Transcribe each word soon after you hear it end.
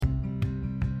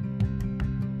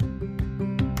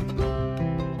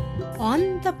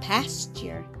On the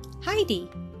pasture, Heidi.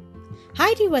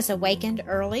 Heidi was awakened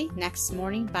early next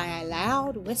morning by a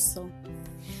loud whistle.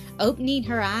 Opening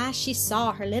her eyes, she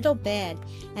saw her little bed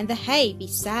and the hay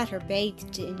beside her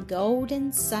bathed in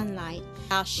golden sunlight.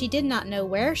 Now, she did not know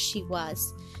where she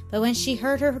was, but when she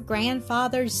heard her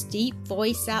grandfather's deep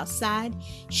voice outside,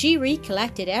 she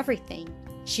recollected everything.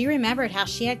 She remembered how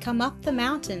she had come up the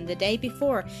mountain the day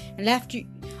before and left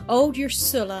old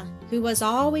Ursula, who was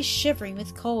always shivering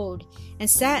with cold, and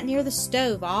sat near the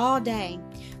stove all day.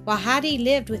 While Heidi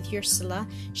lived with Ursula,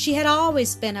 she had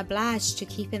always been obliged to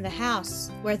keep in the house,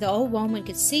 where the old woman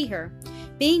could see her.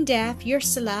 Being deaf,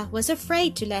 Ursula was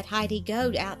afraid to let Heidi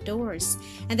go outdoors,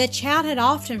 and the child had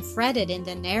often fretted in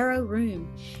the narrow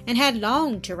room, and had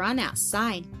longed to run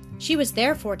outside. She was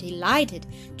therefore delighted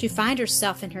to find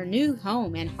herself in her new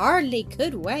home, and hardly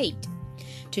could wait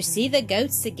to see the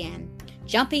goats again.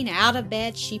 Jumping out of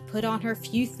bed, she put on her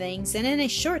few things, and in a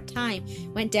short time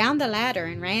went down the ladder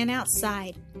and ran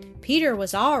outside. Peter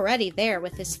was already there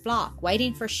with his flock,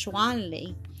 waiting for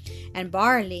Schwanli and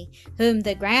Barley, whom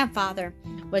the grandfather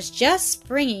was just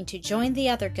springing to join the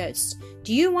other goats.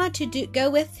 "Do you want to go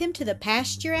with him to the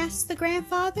pasture?" asked the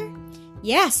grandfather.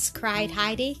 "Yes," cried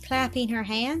Heidi, clapping her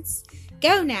hands.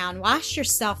 "Go now and wash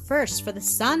yourself first, for the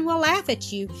sun will laugh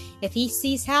at you if he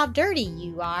sees how dirty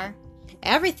you are.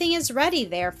 Everything is ready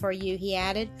there for you," he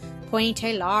added, pointing to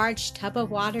a large tub of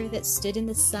water that stood in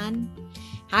the sun.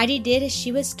 Heidi did as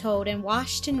she was told, and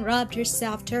washed and rubbed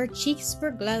herself till her cheeks were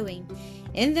glowing.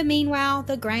 In the meanwhile,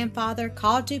 the grandfather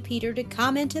called to Peter to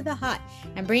come into the hut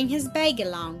and bring his bag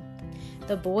along.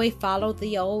 The boy followed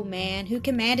the old man, who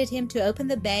commanded him to open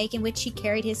the bag in which he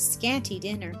carried his scanty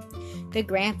dinner. The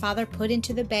grandfather put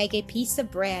into the bag a piece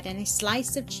of bread and a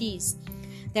slice of cheese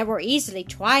that were easily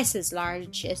twice as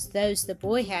large as those the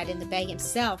boy had in the bag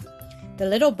himself. "The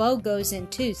little bow goes in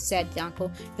too," said the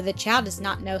uncle, "for the child does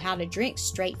not know how to drink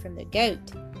straight from the goat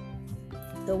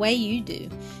the way you do.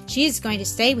 She is going to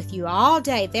stay with you all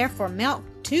day, therefore milk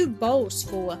 2 bowls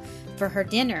full for her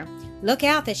dinner. Look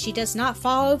out that she does not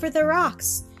fall over the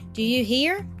rocks. Do you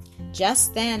hear?"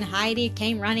 Just then Heidi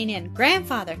came running in.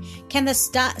 "Grandfather, can the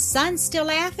sun still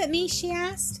laugh at me?" she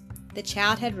asked. The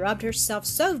child had rubbed herself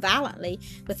so violently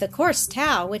with the coarse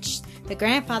towel which the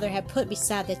grandfather had put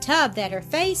beside the tub that her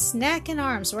face, neck, and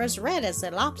arms were as red as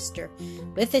a lobster.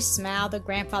 With a smile, the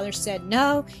grandfather said,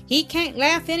 "No, he can't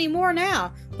laugh any more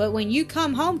now, but when you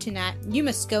come home tonight, you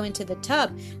must go into the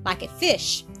tub like a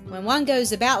fish. When one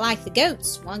goes about like the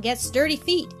goats, one gets dirty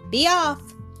feet. Be off."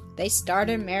 They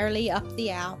started merrily up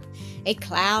the Alp. A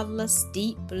cloudless,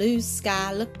 deep blue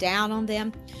sky looked down on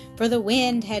them, for the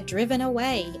wind had driven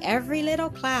away every little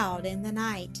cloud in the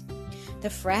night. The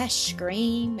fresh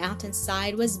green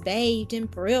mountainside was bathed in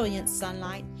brilliant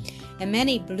sunlight, and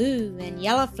many blue and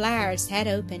yellow flowers had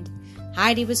opened.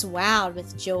 Heidi was wild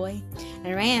with joy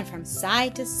and ran from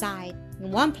side to side.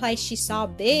 In one place she saw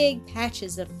big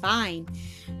patches of fine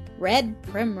red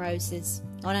primroses.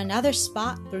 On another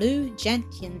spot blue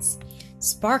gentians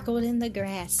sparkled in the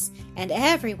grass, and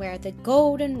everywhere the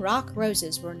golden rock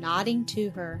roses were nodding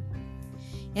to her.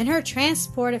 In her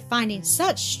transport of finding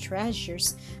such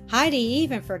treasures, Heidi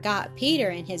even forgot Peter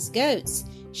and his goats.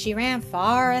 She ran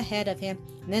far ahead of him,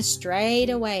 and then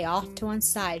strayed away off to one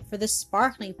side, for the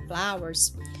sparkling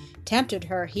flowers tempted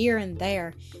her here and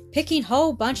there. Picking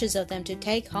whole bunches of them to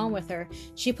take home with her,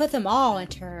 she put them all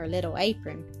into her little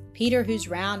apron. Peter, whose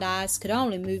round eyes could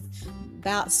only move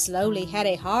about slowly, had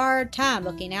a hard time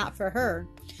looking out for her.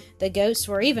 The goats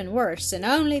were even worse, and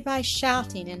only by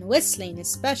shouting and whistling,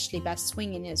 especially by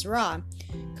swinging his rod,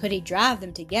 could he drive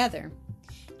them together.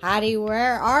 "Heidi,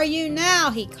 where are you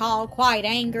now?" he called quite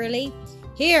angrily.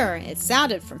 "Here," it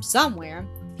sounded from somewhere.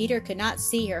 Peter could not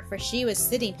see her, for she was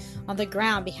sitting on the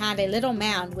ground behind a little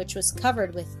mound which was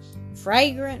covered with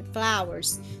fragrant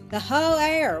flowers. The whole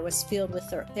air was filled with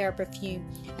their perfume,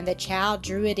 and the child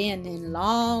drew it in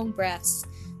long breaths.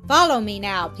 "Follow me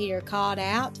now," Peter called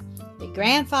out. "The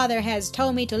grandfather has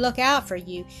told me to look out for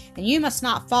you, and you must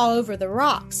not fall over the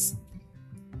rocks."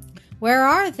 "Where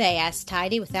are they?" asked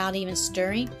Heidi, without even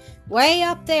stirring. "Way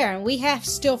up there, and we have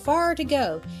still far to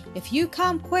go. If you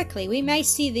come quickly, we may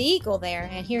see the eagle there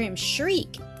and hear him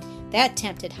shriek." That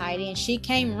tempted Heidi, and she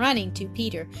came running to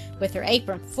Peter with her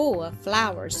apron full of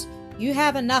flowers. "You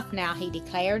have enough now," he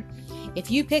declared. "If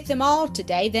you pick them all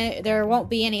today, there won't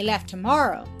be any left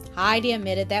tomorrow." Heidi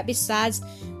admitted that, besides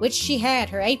which she had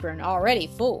her apron already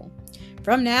full.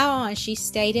 From now on she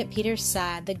stayed at Peter's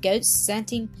side. The goats,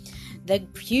 scenting the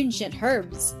pungent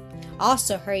herbs,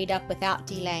 also hurried up without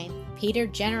delay. Peter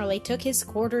generally took his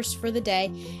quarters for the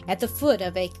day at the foot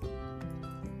of a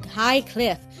high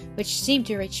cliff, which seemed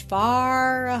to reach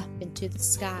far up into the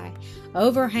sky.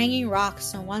 Overhanging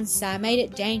rocks on one side made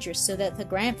it dangerous, so that the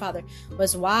grandfather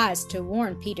was wise to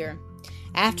warn Peter.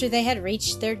 After they had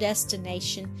reached their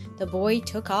destination, the boy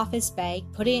took off his bag,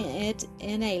 putting it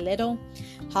in a little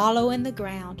hollow in the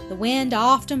ground. The wind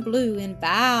often blew in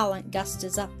violent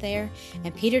gusts up there,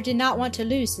 and Peter did not want to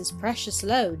lose his precious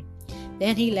load.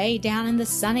 Then he lay down in the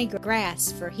sunny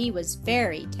grass, for he was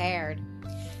very tired.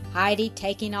 Heidi,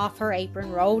 taking off her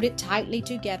apron, rolled it tightly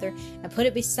together and put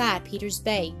it beside Peter's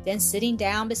bag. Then, sitting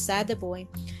down beside the boy,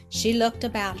 she looked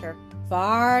about her.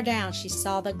 Far down she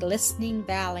saw the glistening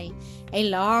valley. A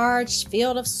large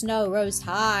field of snow rose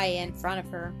high in front of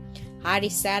her. Heidi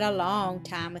sat a long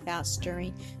time without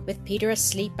stirring, with Peter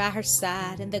asleep by her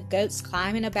side and the goats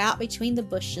climbing about between the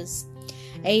bushes.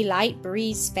 A light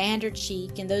breeze fanned her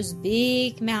cheek, and those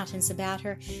big mountains about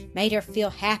her made her feel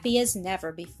happy as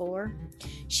never before.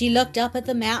 She looked up at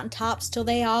the mountain tops till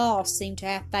they all seemed to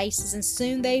have faces, and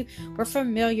soon they were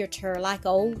familiar to her like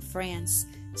old friends.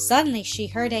 Suddenly she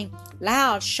heard a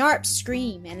loud, sharp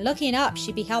scream, and looking up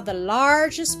she beheld the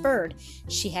largest bird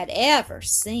she had ever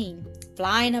seen.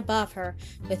 Flying above her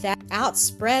with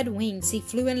outspread wings, he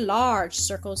flew in large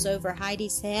circles over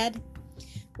Heidi's head.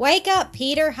 "Wake up,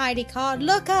 Peter," Heidi called.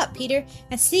 "Look up, Peter,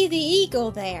 and see the eagle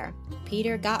there."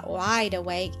 Peter got wide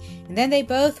awake, and then they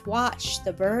both watched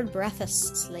the bird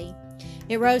breathlessly.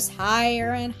 It rose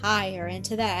higher and higher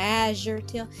into the azure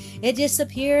till it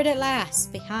disappeared at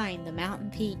last behind the mountain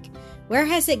peak. "Where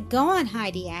has it gone?"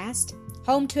 Heidi asked.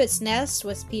 "Home to its nest,"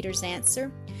 was Peter's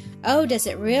answer. "Oh, does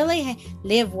it really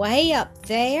live way up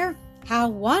there? How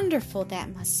wonderful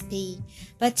that must be!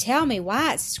 But tell me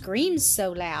why it screams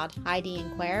so loud," Heidi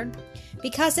inquired.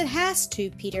 "Because it has to,"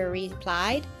 Peter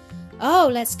replied. "Oh,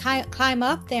 let's climb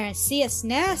up there and see its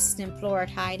nest,"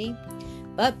 implored Heidi.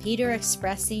 But Peter,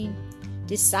 expressing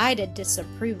decided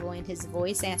disapproval in his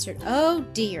voice, answered, oh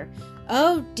dear,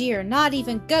 not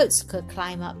even goats could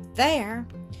climb up there.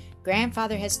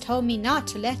 Grandfather has told me not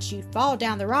to let you fall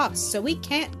down the rocks, so we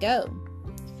can't go."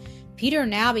 Peter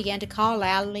now began to call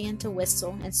loudly and to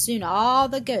whistle, and soon all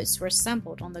the goats were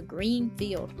assembled on the green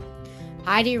field.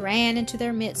 Heidi ran into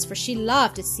their midst, for she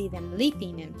loved to see them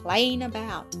leaping and playing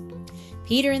about.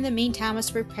 Peter, in the meantime,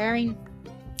 was preparing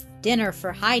dinner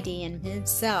for Heidi and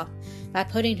himself by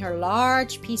putting her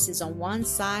large pieces on one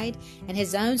side and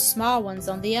his own small ones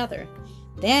on the other.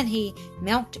 Then he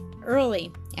milked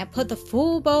early and put the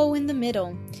full bowl in the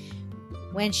middle.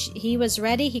 When he was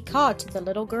ready, he called to the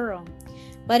little girl.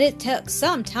 But it took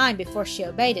some time before she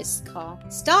obeyed his call.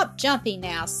 "Stop jumping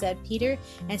now," said Peter,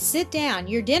 "and sit down.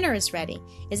 Your dinner is ready."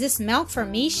 "Is this milk for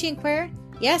me?" she inquired.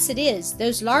 "Yes, it is.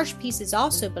 Those large pieces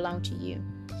also belong to you.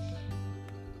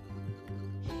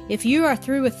 If you are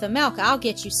through with the milk, I'll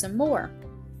get you some more.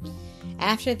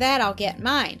 After that, I'll get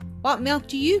mine." "What milk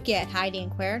do you get?" Heidi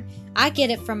inquired. "I get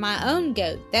it from my own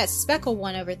goat, that speckled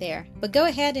one over there. But go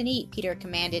ahead and eat," Peter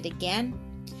commanded again.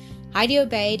 Heidi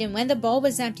obeyed, and when the bowl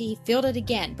was empty, he filled it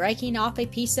again. Breaking off a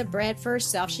piece of bread for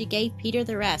herself, she gave Peter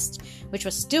the rest, which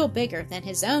was still bigger than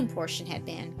his own portion had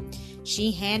been.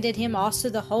 She handed him also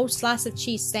the whole slice of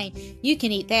cheese, saying, "You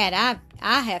can eat that.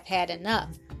 I have had enough."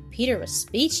 Peter was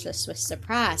speechless with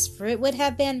surprise, for it would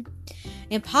have been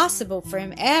impossible for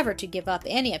him ever to give up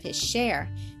any of his share.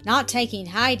 Not taking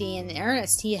Heidi in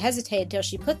earnest, he hesitated till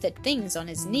she put the things on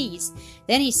his knees.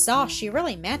 Then he saw she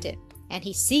really meant it, and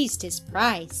he seized his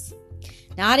prize.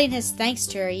 Nodding his thanks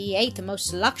to her, he ate the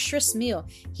most luxurious meal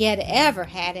he had ever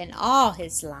had in all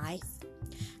his life.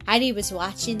 Heidi was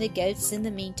watching the goats in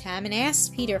the meantime, and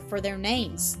asked Peter for their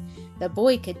names. The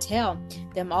boy could tell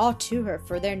them all to her,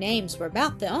 for their names were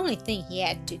about the only thing he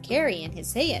had to carry in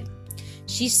his head.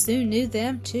 She soon knew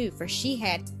them too, for she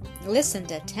had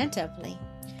listened attentively.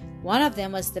 One of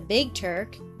them was the big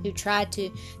Turk, who tried to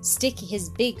stick his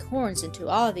big horns into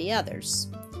all the others.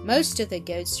 Most of the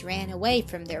goats ran away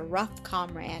from their rough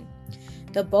comrade.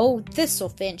 The bold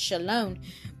Thistlefinch alone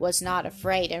was not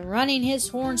afraid, and running his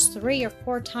horns 3 or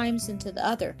 4 times into the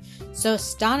other, so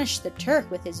astonished the Turk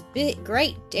with his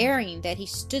great daring that he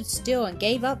stood still and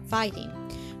gave up fighting.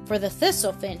 For the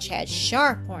Thistlefinch had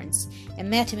sharp horns, and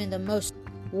met him in the most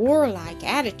warlike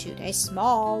attitude. A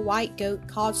small white goat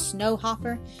called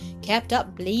Snowhopper kept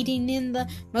up bleating in the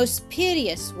most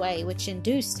piteous way, which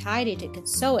induced Heidi to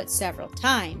console it several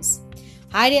times.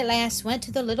 Heidi at last went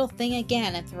to the little thing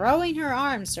again, and throwing her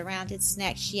arms around its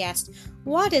neck, she asked,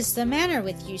 "What is the matter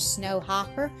with you,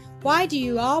 Snowhopper? Why do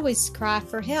you always cry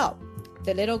for help?"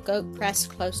 The little goat pressed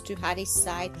close to Heidi's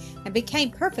side and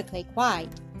became perfectly quiet.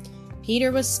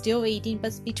 Peter was still eating,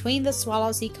 but between the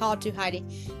swallows he called to Heidi,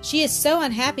 "She is so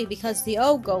unhappy because the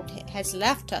old goat has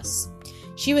left us.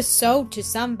 She was sold to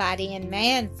somebody in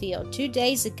Manfield 2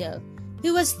 days ago.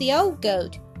 Who was the old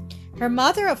goat? Her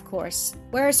mother, of course.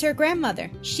 Where is her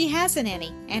grandmother? She hasn't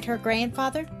any. And her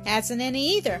grandfather hasn't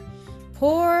any either.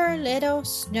 Poor little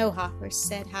snowhopper,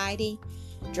 said Heidi,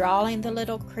 drawing the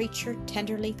little creature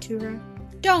tenderly to her.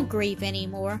 Don't grieve any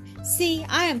more. See,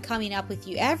 I am coming up with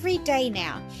you every day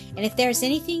now, and if there's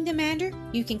anything the matter,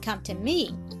 you can come to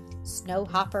me.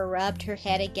 Snowhopper rubbed her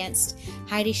head against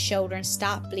Heidi's shoulder and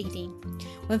stopped bleeding.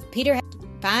 When Peter had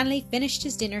finally finished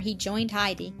his dinner, he joined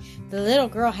Heidi. The little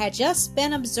girl had just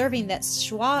been observing that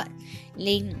Spyri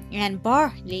and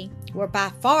Barley were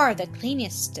by far the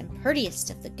cleanest and prettiest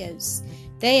of the goats.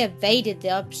 They evaded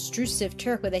the obtrusive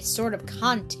Turk with a sort of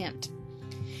contempt,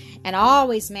 and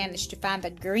always managed to find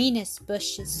the greenest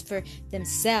bushes for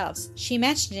themselves. She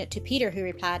mentioned it to Peter, who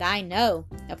replied, I know.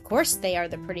 Of course they are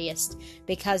the prettiest,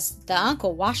 because the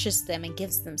uncle washes them and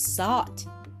gives them salt.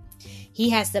 He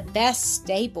has the best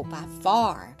stable by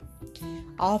far.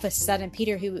 All of a sudden,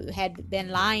 Peter, who had been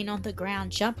lying on the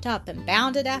ground, jumped up and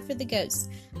bounded after the goats.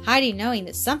 Heidi, knowing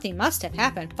that something must have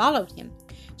happened, followed him.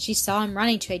 She saw him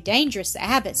running to a dangerous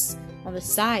abyss on the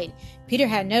side. Peter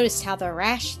had noticed how the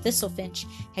rash thistlefinch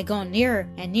had gone nearer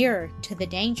and nearer to the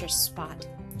dangerous spot.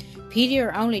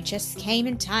 Peter only just came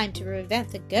in time to prevent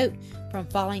the goat from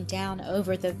falling down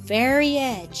over the very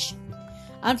edge.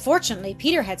 Unfortunately,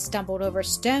 Peter had stumbled over a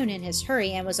stone in his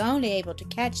hurry and was only able to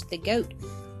catch the goat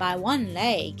by one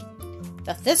leg.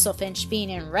 The thistlefinch, being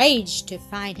enraged to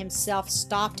find himself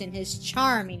stopped in his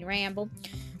charming ramble,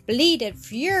 bleated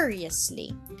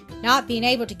furiously. Not being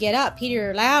able to get up,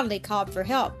 Peter loudly called for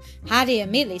help. Heidi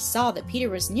immediately saw that Peter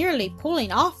was nearly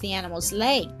pulling off the animal's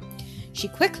leg. She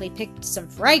quickly picked some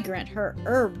fragrant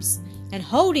herbs, and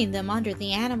holding them under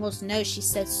the animal's nose, she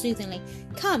said soothingly,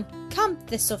 Come,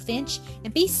 Thistlefinch,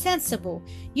 and be sensible.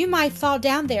 You might fall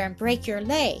down there and break your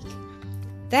leg.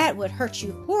 That would hurt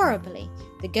you horribly.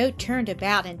 The goat turned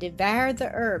about and devoured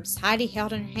the herbs Heidi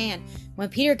held in her hand. When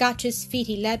Peter got to his feet,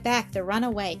 he led back the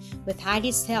runaway with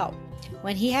Heidi's help.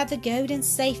 When he had the goat in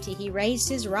safety, he raised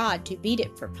his rod to beat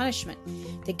it for punishment.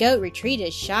 The goat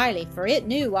retreated shyly, for it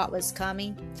knew what was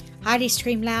coming. Heidi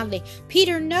screamed loudly,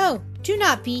 Peter, no! Do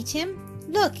not beat him!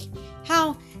 Look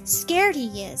how scared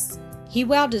he is! He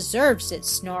well deserves it,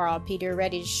 snarled Peter,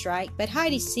 ready to strike, but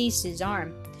Heidi seized his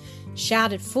arm,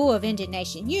 shouted full of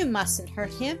indignation, You mustn't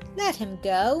hurt him! Let him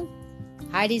go!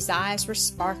 Heidi's eyes were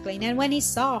sparkling, and when he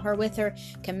saw her with her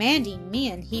commanding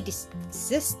mien, he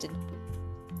desisted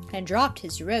and dropped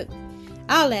his rope.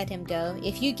 I'll let him go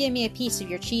if you give me a piece of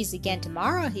your cheese again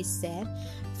tomorrow, he said,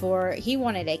 for he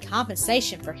wanted a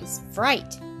compensation for his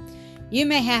fright. You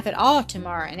may have it all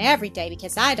tomorrow and every day,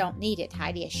 because I don't need it,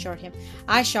 Heidi assured him.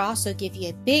 I shall also give you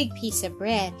a big piece of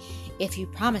bread if you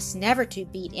promise never to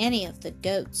beat any of the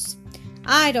goats.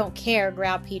 I don't care,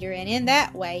 growled Peter, and in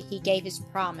that way he gave his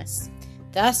promise.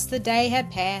 Thus the day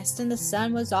had passed, and the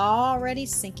sun was already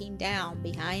sinking down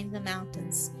behind the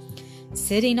mountains.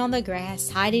 Sitting on the grass,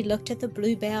 Heidi looked at the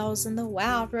bluebells and the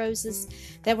wild roses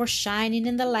that were shining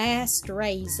in the last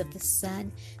rays of the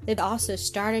sun. They also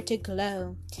started to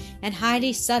glow, and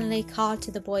Heidi suddenly called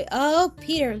to the boy, Oh,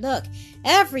 Peter, look,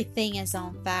 everything is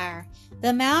on fire.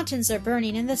 The mountains are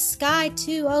burning, and the sky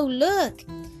too. Oh, look,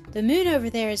 the moon over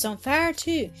there is on fire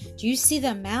too. Do you see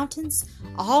the mountains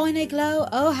all in a glow?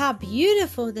 Oh, how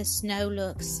beautiful the snow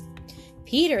looks.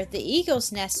 Peter, the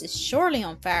eagle's nest is surely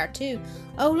on fire too.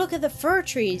 Oh, look at the fir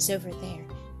trees over there.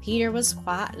 Peter was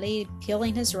quietly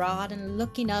peeling his rod and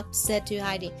looking up said to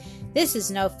Heidi, This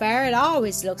is no fire, it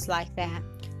always looks like that.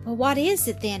 Well, what is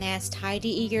it then? Asked Heidi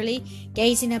eagerly,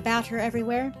 gazing about her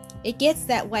everywhere. It gets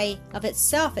that way of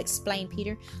itself, explained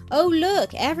Peter. Oh,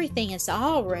 look, everything is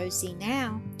all rosy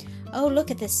now. Oh,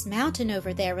 look at this mountain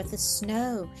over there with the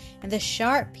snow and the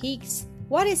sharp peaks.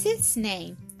 What is its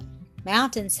name?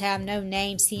 Mountains have no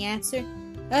names, he answered.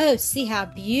 Oh, see how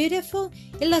beautiful!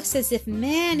 It looks as if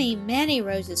many, many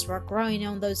roses were growing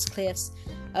on those cliffs.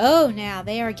 Oh, now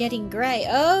they are getting gray.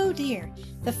 Oh, dear,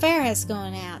 the fair has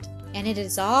gone out, and it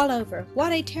is all over.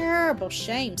 What a terrible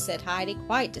shame, said Heidi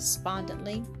quite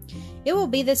despondently. It will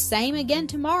be the same again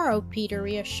tomorrow, Peter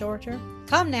reassured her.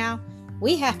 Come now,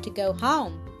 we have to go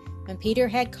home. When Peter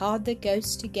had called the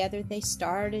ghosts together, they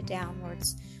started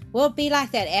downwards. Will it be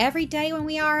like that every day when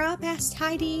we are up? Asked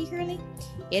Heidi eagerly.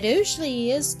 It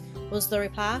usually is, was the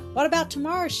reply. What about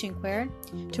tomorrow? She inquired.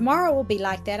 Tomorrow will be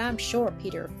like that, I'm sure,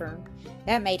 Peter affirmed.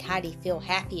 That made Heidi feel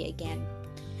happy again.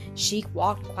 She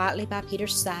walked quietly by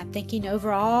Peter's side, thinking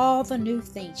over all the new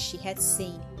things she had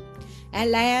seen. At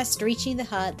last, reaching the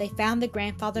hut, they found the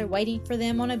grandfather waiting for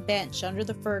them on a bench under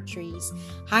the fir trees.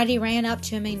 Heidi ran up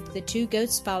to him, and the two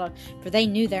goats followed, for they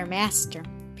knew their master.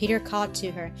 Peter called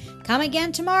to her, "Come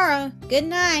again tomorrow. Good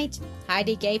night."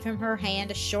 Heidi gave him her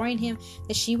hand, assuring him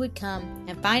that she would come,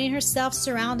 and finding herself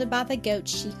surrounded by the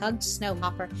goats, she hugged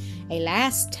Snowhopper a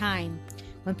last time.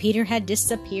 When Peter had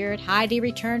disappeared, Heidi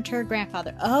returned to her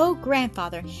grandfather. "Oh,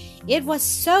 grandfather, it was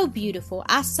so beautiful.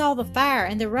 I saw the fire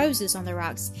and the roses on the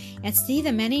rocks, and see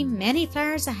the many, many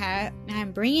flowers I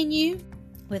am bringing you."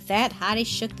 With that, Heidi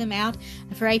shook them out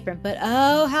of her apron, but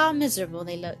oh, how miserable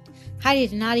they looked. Heidi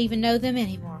did not even know them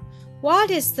anymore.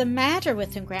 "What is the matter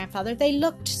with them, grandfather? They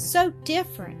looked so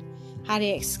different," Heidi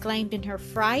exclaimed in her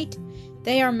fright.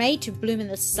 "They are made to bloom in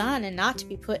the sun and not to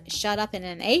be shut up in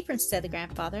an apron," said the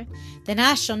grandfather. "Then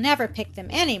I shall never pick them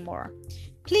any more."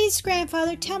 "Please,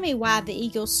 grandfather, tell me why the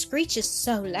eagle screeches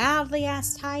so loudly,"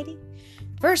 asked Heidi.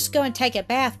 "First go and take a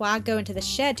bath while I go into the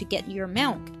shed to get your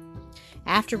milk.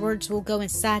 Afterwards we'll go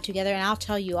inside together and I'll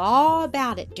tell you all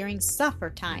about it during supper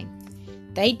time."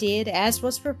 They did as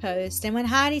was proposed, and when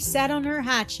Heidi sat on her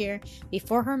high chair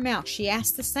before her milk, she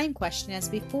asked the same question as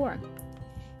before.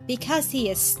 "Because he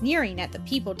is sneering at the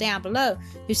people down below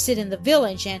who sit in the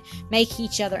village and make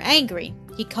each other angry.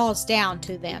 He calls down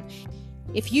to them,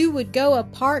 'If you would go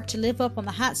apart to live up on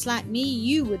the heights like me,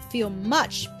 you would feel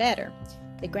much better.'"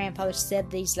 The grandfather said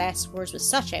these last words with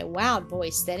such a wild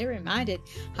voice that it reminded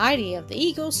Heidi of the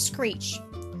eagle's screech.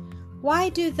 "Why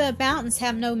do the mountains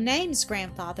have no names,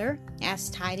 grandfather?"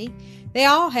 asked Heidi. "They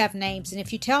all have names, and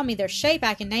if you tell me their shape,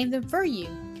 I can name them for you."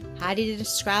 Heidi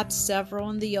described several,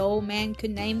 and the old man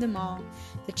could name them all.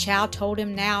 The child told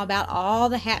him now about all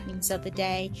the happenings of the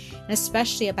day, and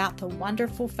especially about the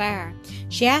wonderful fire.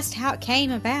 She asked how it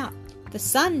came about. "The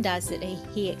sun does it,"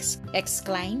 he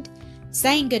exclaimed.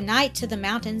 "Saying good night to the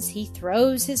mountains, he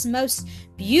throws his most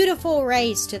beautiful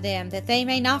rays to them, that they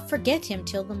may not forget him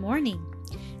till the morning."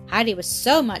 Heidi was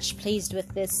so much pleased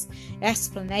with this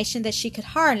explanation that she could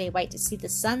hardly wait to see the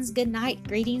sun's good night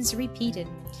greetings repeated.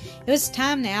 It was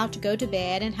time now to go to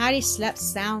bed, and Heidi slept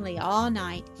soundly all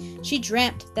night. She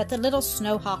dreamt that the little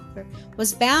Snowhopper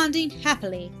was bounding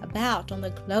happily about on the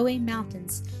glowing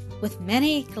mountains, with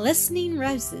many glistening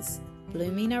roses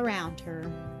blooming around her.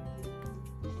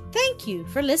 Thank you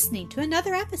for listening to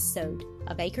another episode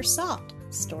of AcreSoft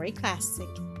Story Classic.